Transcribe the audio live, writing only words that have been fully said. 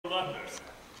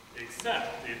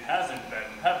except it hasn't been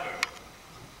peppered.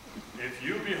 If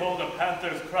you behold a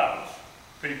panther's crouch,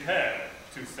 prepare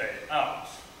to say ouch.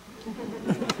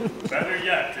 Better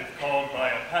yet, if called by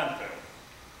a panther,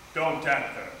 don't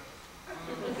answer.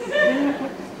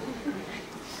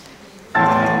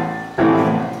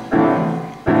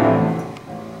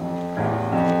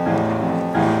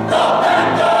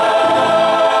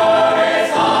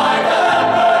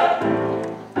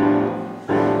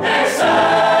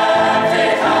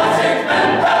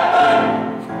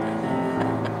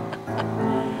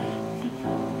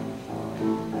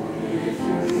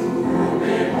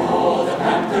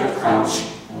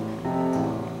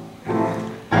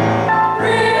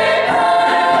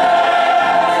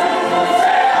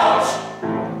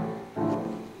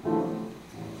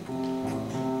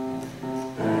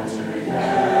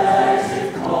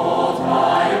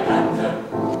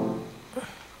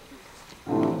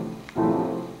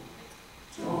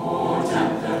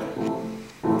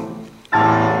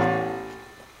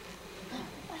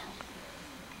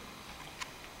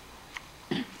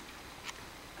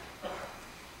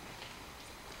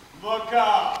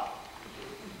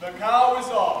 The cow is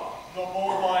off, the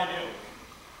bovine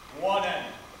ilk. One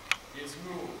end is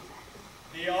moved,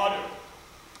 the other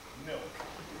milk.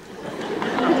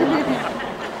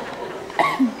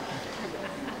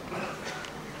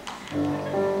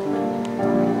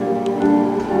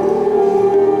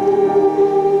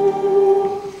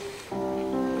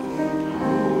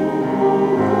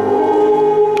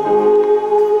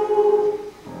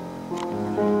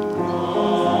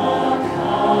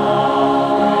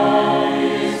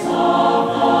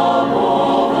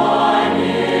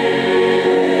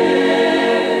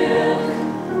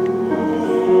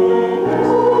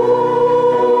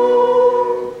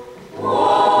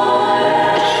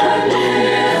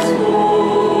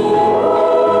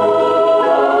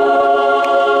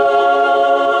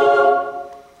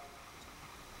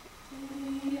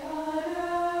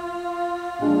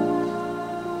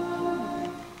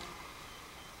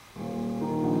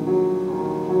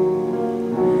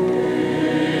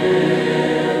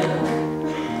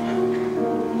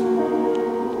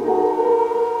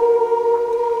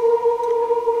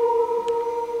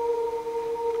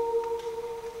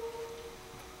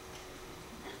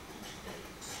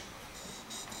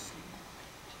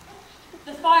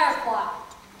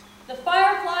 The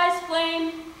firefly's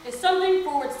flame is something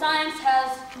for which science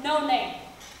has no name.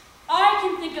 I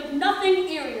can think of nothing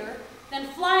eerier than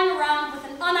flying around with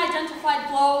an unidentified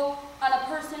glow on a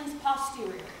person's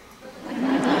posterior.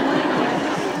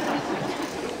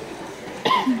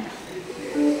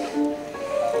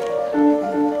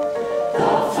 The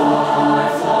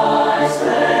firefly's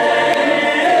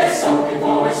flame is something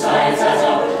for which science has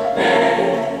no name.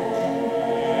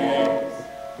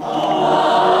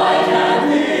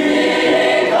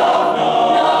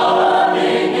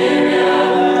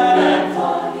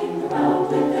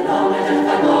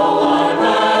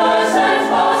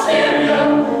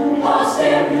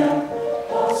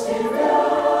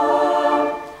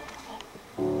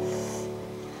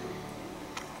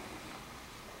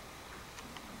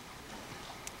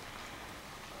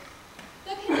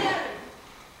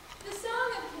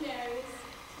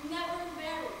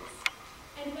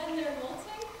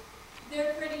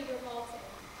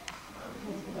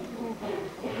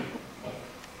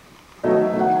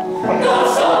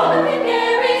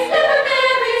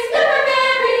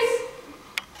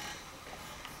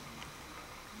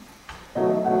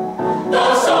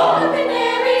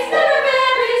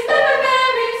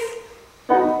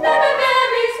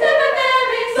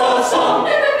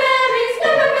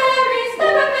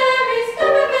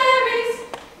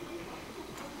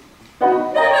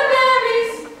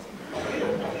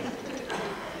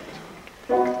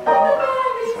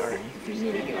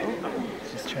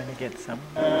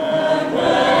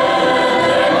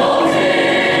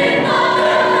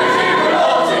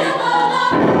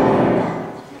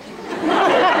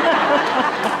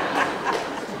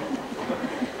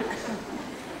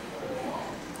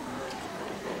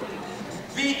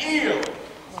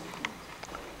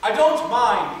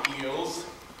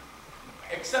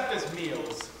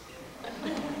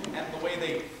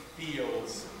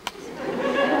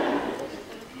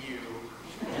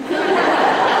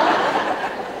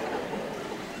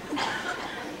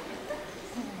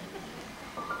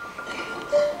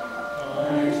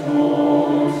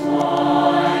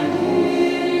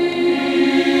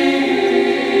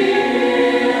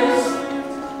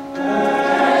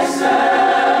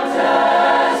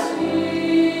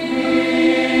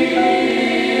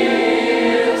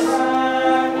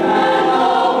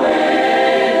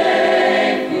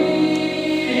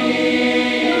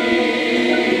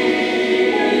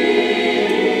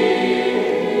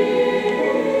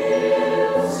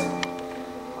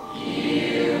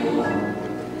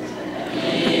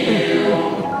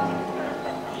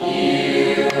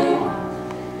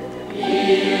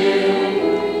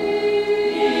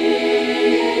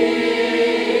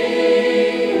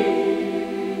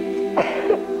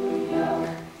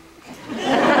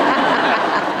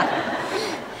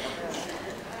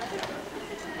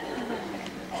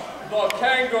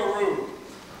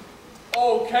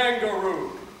 Oh,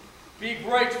 kangaroo, be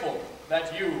grateful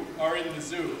that you are in the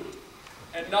zoo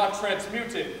and not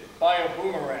transmuted by a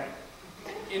boomerang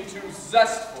into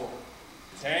zestful,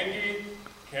 tangy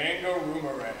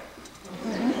kangaroo-merang.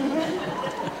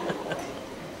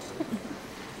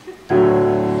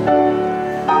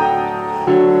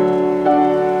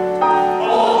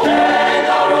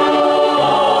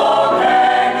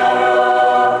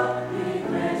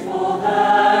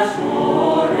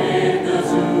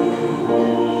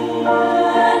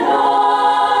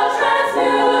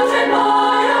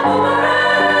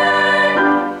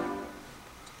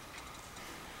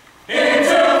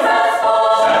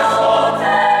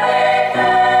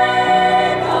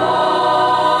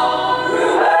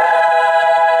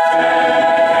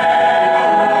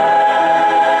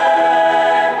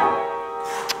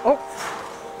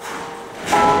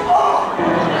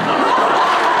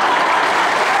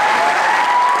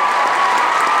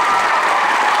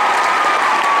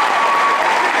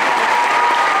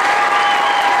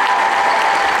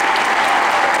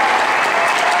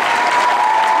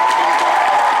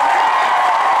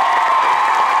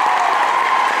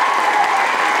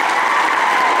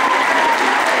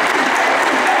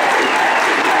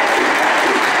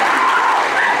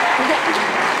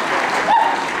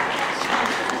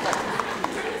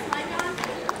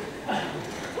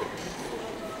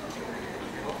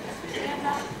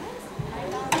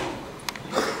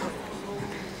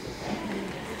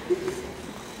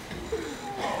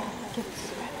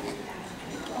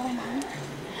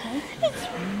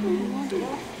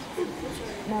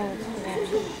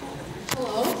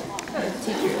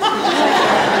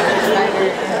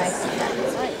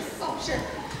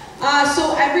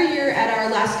 So every year at our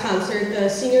last concert, the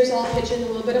seniors all pitch in a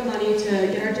little bit of money to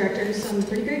get our director some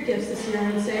pretty great gifts this year,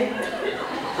 I would say.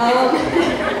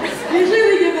 Usually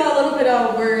we give a little bit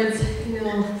of words,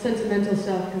 sentimental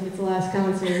stuff because it's the last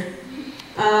concert.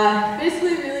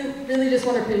 Basically, really just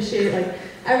want to appreciate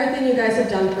everything you guys have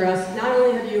done for us. Not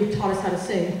only have you taught us how to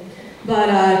sing, but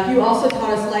you also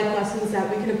taught us life lessons that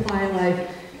we can apply in life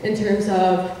in terms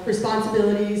of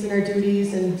responsibilities and our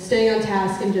duties and staying on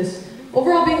task and just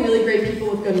overall being really great people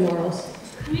with good morals.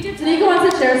 Tanika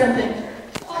wants to share something.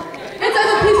 It's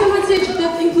okay, please come on stage,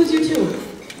 that includes you too.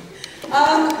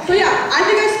 But yeah, I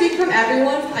think I speak from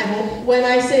everyone, I hope, when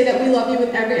I say that we love you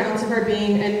with every ounce of our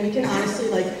being and we can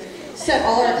honestly set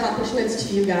all our accomplishments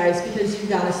to you guys because you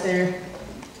got us there.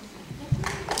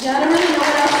 Yeah, I don't really know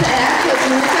what else to add, but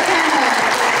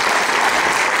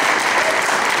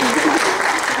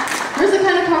Marissa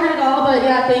kind of covered it all, but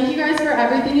yeah, thank you guys for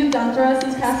everything you've done for us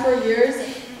these past 4 years.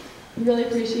 We really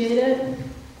appreciate it.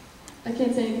 I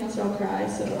can't say anything else or I'll cry,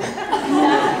 so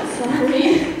yeah,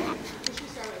 sorry.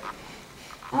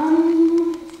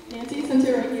 Nancy, since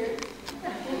you're right here.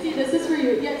 Nancy, this is for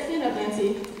you. Yeah, stand up,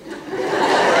 Nancy.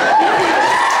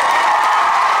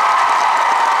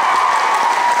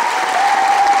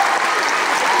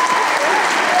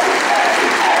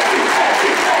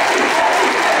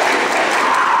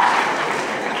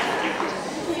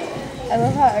 I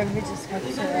love how everybody just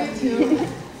hugs her up.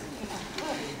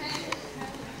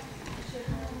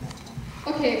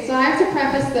 Okay, so I have to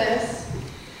preface this,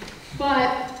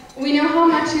 but we know how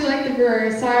much you like the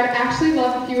Brewers, so I would actually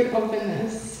love if you would open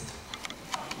this.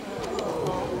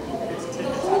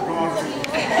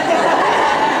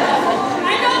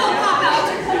 I know they'll pop out.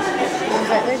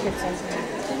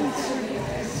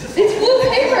 It's blue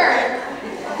paper!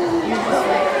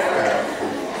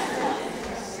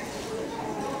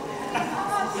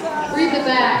 Read the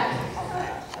back.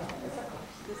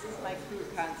 This is my crew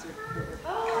concert.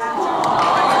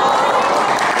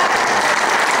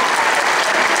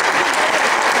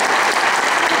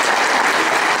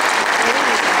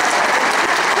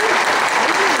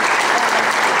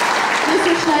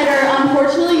 Mr. Schneider,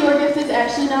 unfortunately your gift has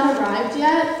actually not arrived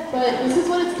yet, but this is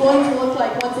what it's going to look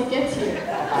like once it gets here.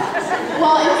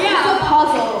 Well, it's a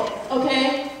puzzle,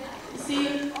 okay?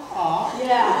 See?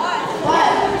 Yeah.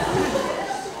 What?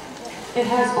 It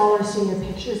has all our senior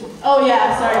pictures on it. Oh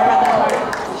yeah, sorry about that part.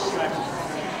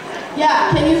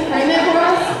 Yeah, can you frame it for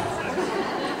us?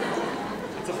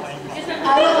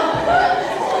 I will.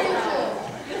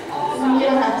 You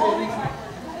don't have to.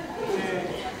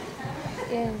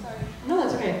 No,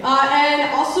 that's okay. And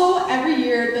also, every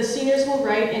year, the seniors will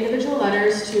write individual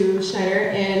letters to Schneider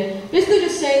and basically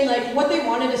just saying what they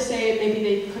wanted to say. Maybe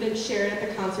they couldn't share it at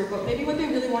the concert, but maybe what they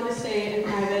really wanted to say in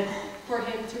private for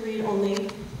him to read only.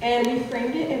 And we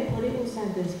framed it and put it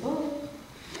inside this book.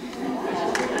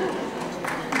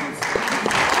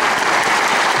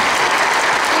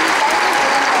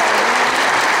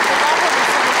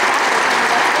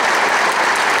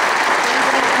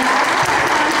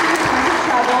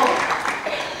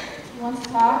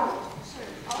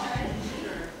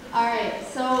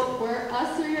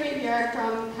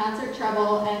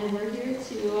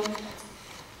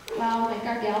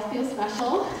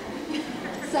 special.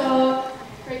 So,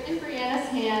 right in Brianna's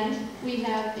hand, we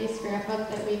have a scrapbook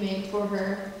that we made for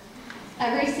her.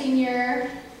 Every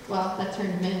senior, well, that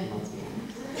turned min, let's be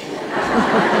honest.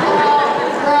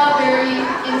 We're all very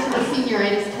into the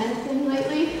senioritis kind of thing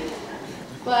lately.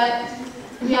 But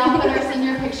we all put our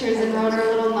senior pictures and wrote our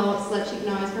little notes so that she can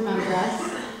always remember us.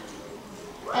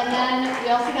 And then we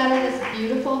also got her this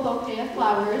beautiful bouquet of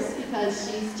flowers because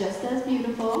she's just as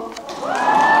beautiful.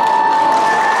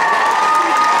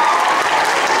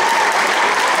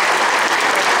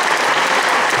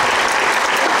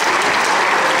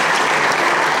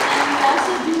 And we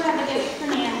also do have a gift for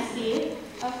Nancy,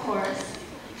 of course.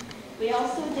 We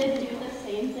also did do the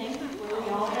same thing where we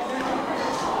all had our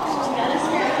numbers. We got a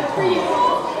scrapbook for you.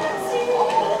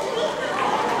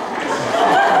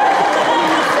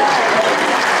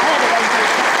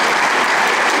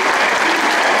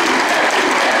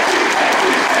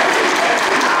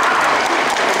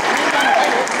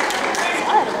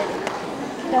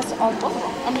 That's all.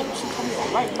 I mean, she told me all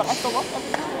right, but I still love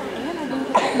everything. And I didn't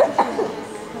get that.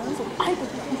 So I would.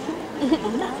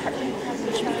 I'm not hurting.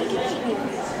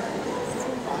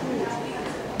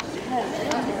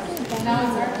 Now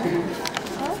it's our turn.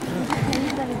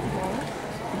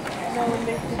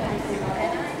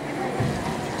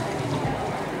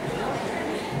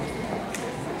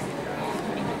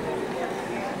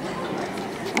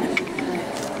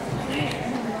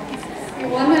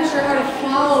 Well, I'm not sure how to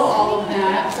follow all of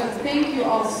that, but thank you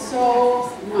all so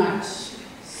much.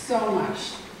 So much.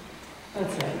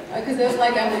 That's right. Because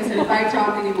like Emily said, if I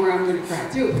talk anymore, I'm going to cry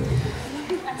too.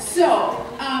 So,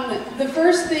 the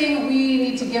first thing we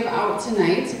need to give out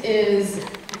tonight is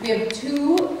we have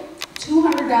two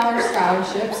 $200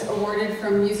 scholarships awarded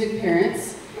from music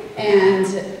parents, and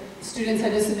students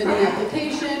had to submit an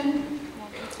application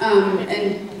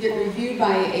and get reviewed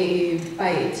by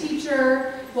a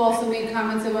teacher who also made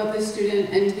comments about the student,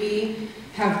 and we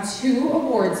have 2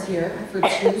 awards here for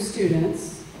 2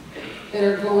 students that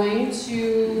are going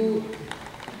to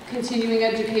continuing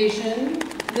education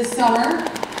this summer.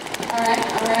 All right.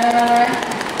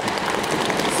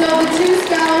 So the 2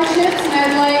 scholarships, and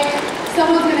I'd like,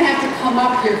 someone's gonna have to come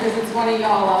up here because it's one of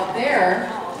y'all out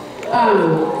there.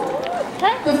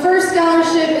 The first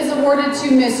scholarship is awarded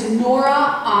to Miss Nora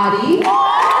Adi.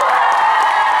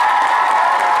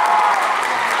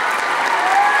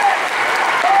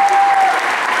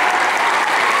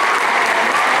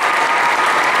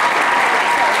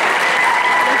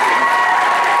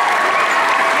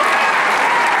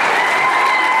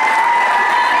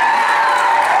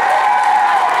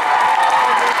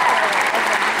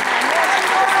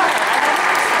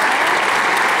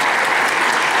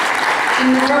 And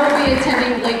Nora will be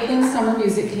attending Lakeland Summer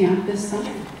Music Camp this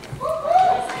summer.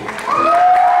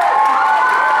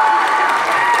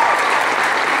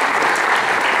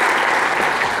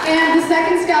 And the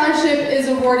second scholarship is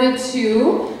awarded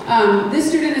to, this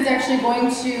student is actually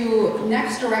going to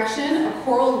Next Direction, a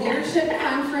choral leadership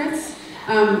conference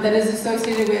that is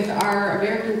associated with our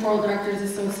American Choral Directors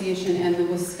Association and the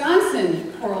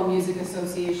Wisconsin Choral Music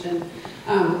Association.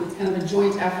 It's kind of a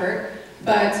joint effort.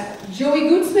 But Joey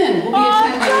Gutzman will be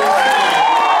attending.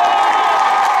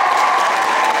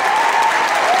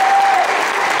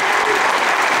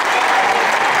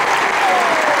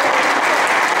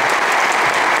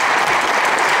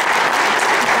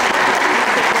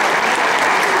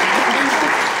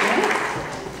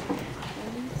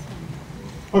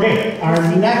 Okay,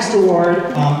 our next award,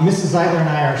 Mrs. Zeitler and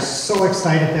I are so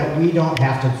excited that we don't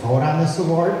have to vote on this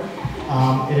award.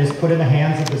 It is put in the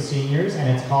hands of the seniors, and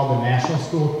it's called the National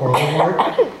School Choral Award,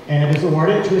 and it is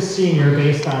awarded to a senior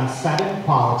based on 7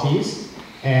 qualities,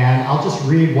 and I'll just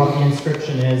read what the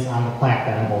inscription is on the plaque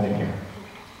that I'm holding here.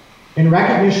 In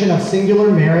recognition of singular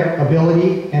merit,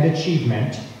 ability, and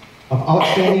achievement, of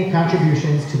outstanding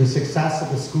contributions to the success of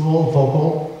the school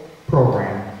vocal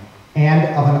program,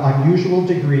 and of an unusual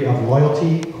degree of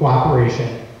loyalty,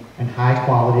 cooperation, and high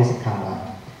qualities of conduct,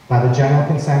 by the general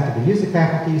consent of the music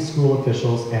faculty, school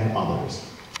officials, and others.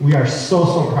 We are so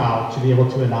we to be able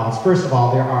to announce, first of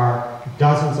all, there are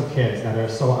dozens of kids that are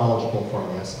so eligible for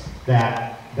this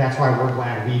that's why we're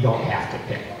glad we don't have to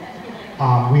pick.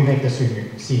 We make the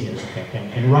seniors pick,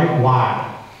 and right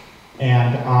why.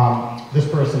 And this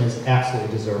person is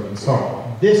absolutely deserving. So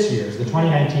this year's, the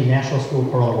 2019 National School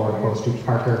Choral Award goes to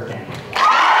Parker Campbell.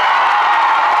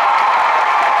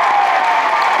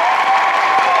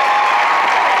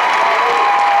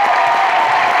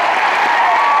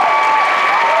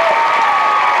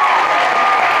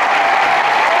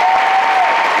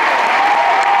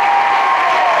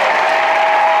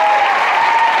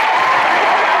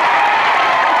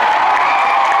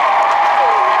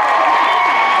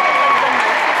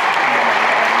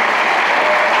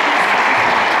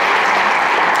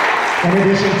 In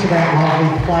addition to that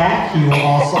lovely plaque, he will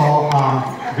also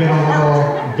get a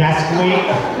little desk weight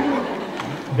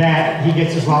that he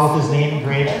gets as well with his name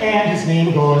engraved, and his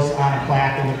name goes on a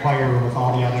plaque in the choir room with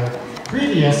all the other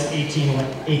previous 18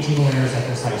 winners at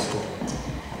this high school.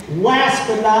 Last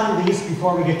but not least,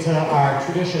 before we get to our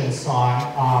tradition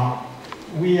song,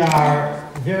 we are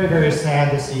very, very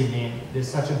sad this evening. It is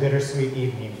such a bittersweet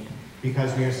evening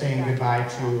because we are saying goodbye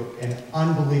to an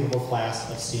unbelievable class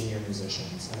of senior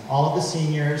musicians. And all of the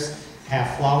seniors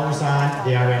have flowers on.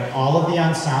 They are in all of the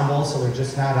ensembles, so they're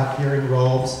just not up here in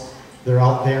robes. They're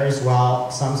out there as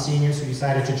well. Some seniors who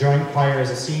decided to join choir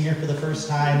as a senior for the first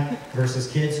time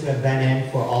versus kids who have been in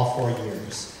for all 4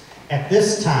 years. At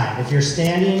this time, if you're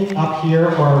standing up here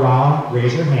or around,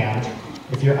 raise your hand.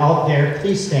 If you're out there,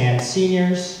 please stand.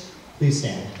 Seniors, please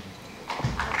stand.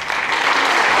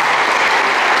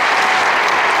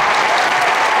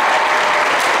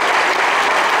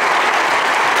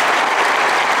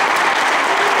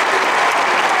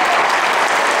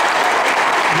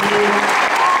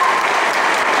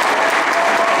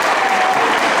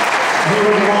 We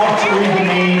would love to read the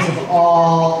names of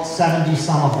all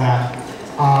 70-some of them.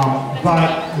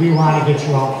 But we want to get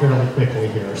you out fairly quickly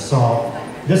here. So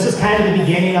this is kind of the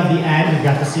beginning of the end. We've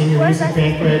got the senior music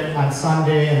banquet on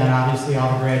Sunday, and then obviously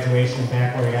all the graduation and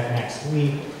baccalaureate next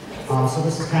week. So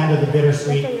this is kind of the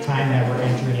bittersweet time that we're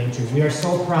entering into. We are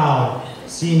so proud,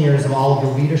 seniors, of all of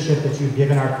the leadership that you've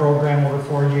given our program over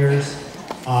 4 years,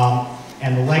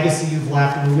 and the legacy you've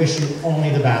left, and we wish you only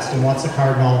the best. And once a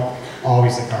Cardinal,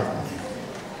 always a Cardinal.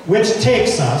 Which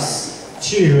takes us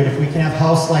to, and if we can have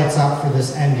house lights up for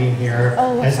this ending here,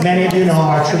 as many of you know,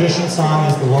 our tradition song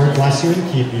is The Lord Bless You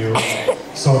and Keep You.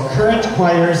 So current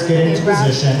choirs get into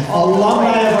position.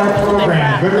 Alumni of our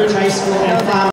program, Goodrich High School and